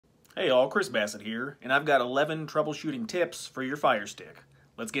Hey all, Chris Bassett here, and I've got 11 troubleshooting tips for your FireStick.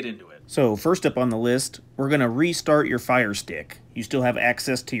 Let's get into it. So first up on the list, we're going to restart your FireStick. You still have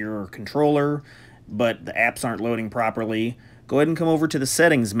access to your controller, but the apps aren't loading properly. Go ahead and come over to the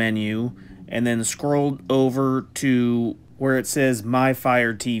settings menu, and then scroll over to where it says My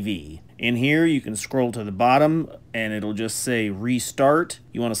Fire TV. In here, you can scroll to the bottom, and it'll just say Restart.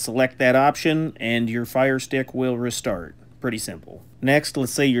 You want to select that option, and your FireStick will restart. Pretty simple. Next,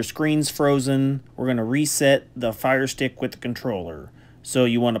 let's say your screen's frozen. We're going to reset the FireStick with the controller. So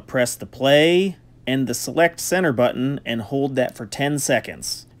you want to press the play and the select center button and hold that for 10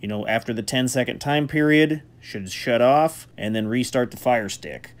 seconds. After the 10-second time period, should shut off and then restart the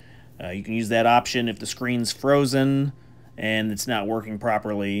FireStick. You can use that option if the screen's frozen and it's not working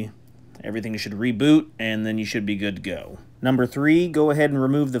properly. Everything should reboot and then you should be good to go. Number 3, go ahead and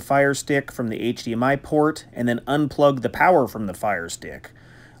remove the FireStick from the HDMI port and then unplug the power from the FireStick.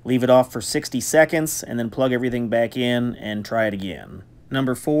 Leave it off for 60 seconds and then plug everything back in and try it again.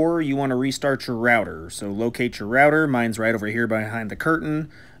 Number 4, you want to restart your router. So locate your router. Mine's right over here behind the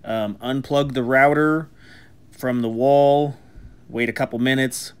curtain. Unplug the router from the wall. Wait a couple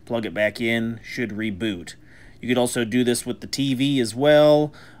minutes. Plug it back in. Should reboot. You could also do this with the TV as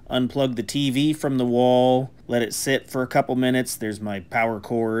well. Unplug the TV from the wall, let it sit for a couple minutes. There's my power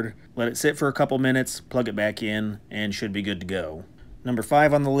cord. Let it sit for a couple minutes, plug it back in, and should be good to go. Number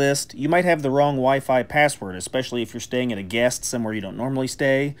 5 on the list, you might have the wrong Wi-Fi password, especially if you're staying at a guest somewhere you don't normally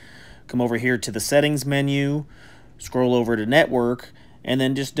stay. Come over here to the settings menu, scroll over to network, and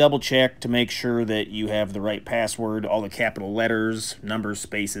then just double check to make sure that you have the right password, all the capital letters, numbers,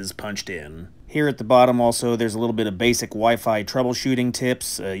 spaces punched in. Here at the bottom also there's a little bit of basic Wi-Fi troubleshooting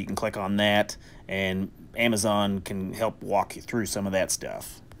tips. You can click on that and Amazon can help walk you through some of that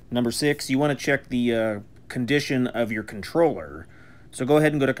stuff. Number 6, you want to check the condition of your controller. So go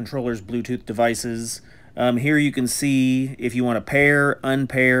ahead and go to controller's Bluetooth devices. Here you can see if you want to pair,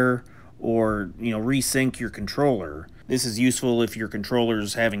 unpair, or resync your controller. This is useful if your controller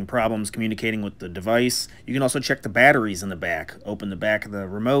is having problems communicating with the device. You can also check the batteries in the back. Open the back of the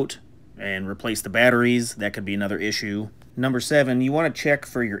remote and replace the batteries. That could be another issue. Number 7, you want to check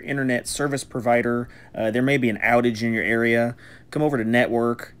for your internet service provider. There may be an outage in your area. Come over to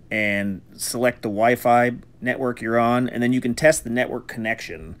network and select the Wi-Fi network you're on, and then you can test the network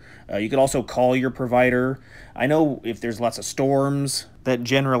connection. You could also call your provider. I know if there's lots of storms, that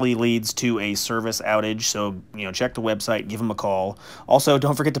generally leads to a service outage, so check the website, give them a call. Also,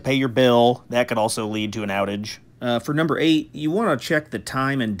 don't forget to pay your bill. That could also lead to an outage. For number 8, you want to check the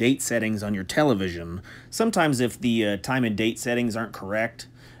time and date settings on your television. Sometimes if the time and date settings aren't correct,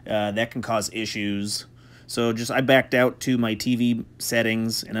 that can cause issues. So I backed out to my TV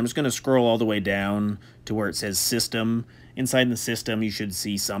settings, and I'm just going to scroll all the way down to where it says System. Inside the system, you should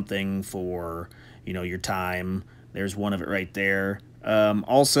see something for, your time. There's one of it right there.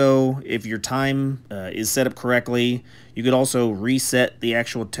 Also, if your time is set up correctly, you could also reset the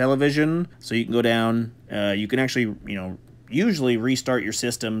actual television. So you can go down, you can actually, usually restart your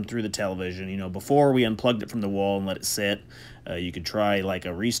system through the television. Before we unplugged it from the wall and let it sit, you could try like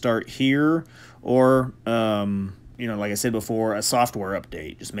a restart here, or, like I said before, a software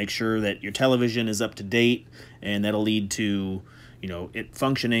update. Just make sure that your television is up to date, and that'll lead to, it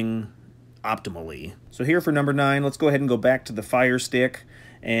functioning optimally. So here for number 9, let's go ahead and go back to the FireStick,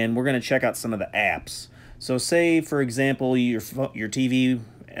 and we're going to check out some of the apps. So say, for example, your TV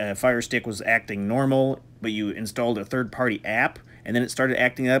FireStick was acting normal, but you installed a third-party app, and then it started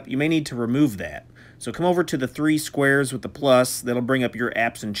acting up. You may need to remove that. So come over to the 3 squares with the plus. That'll bring up your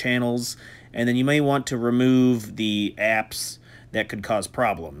apps and channels, and then you may want to remove the apps that could cause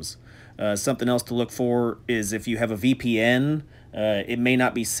problems. Something else to look for is if you have a VPN, it may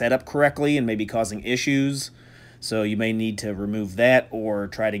not be set up correctly and may be causing issues. So you may need to remove that or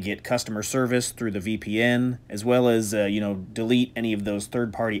try to get customer service through the VPN, as well as, delete any of those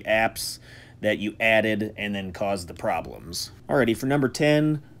third-party apps that you added and then caused the problems. Alrighty, for number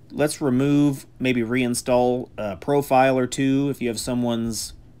 10, let's remove, maybe reinstall a profile or two if you have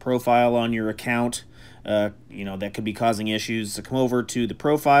someone's profile on your account. That could be causing issues. So come over to the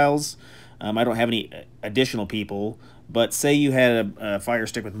profiles. I don't have any additional people, but say you had a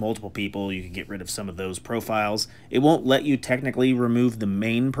FireStick with multiple people, you could get rid of some of those profiles. It won't let you technically remove the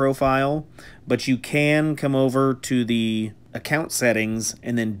main profile, but you can come over to the account settings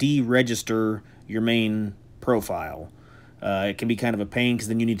and then deregister your main profile. It can be kind of a pain because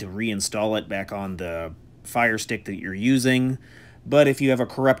then you need to reinstall it back on the FireStick that you're using. But if you have a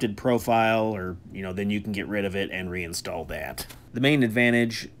corrupted profile, or then you can get rid of it and reinstall that. The main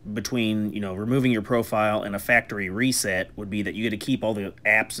advantage between, removing your profile and a factory reset would be that you get to keep all the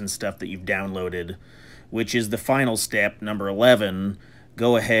apps and stuff that you've downloaded, which is the final step, number 11.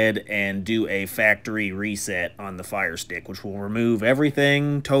 Go ahead and do a factory reset on the FireStick, which will remove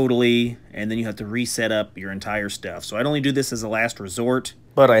everything totally, and then you have to reset up your entire stuff. So I'd only do this as a last resort,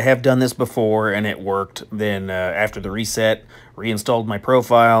 but I have done this before and it worked. Then after the reset, reinstalled my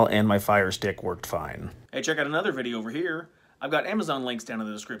profile and my FireStick worked fine. Hey, check out another video over here. I've got Amazon links down in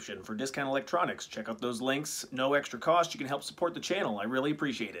the description for discount electronics. Check out those links. No extra cost. You can help support the channel. I really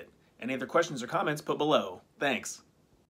appreciate it. Any other questions or comments, put below. Thanks.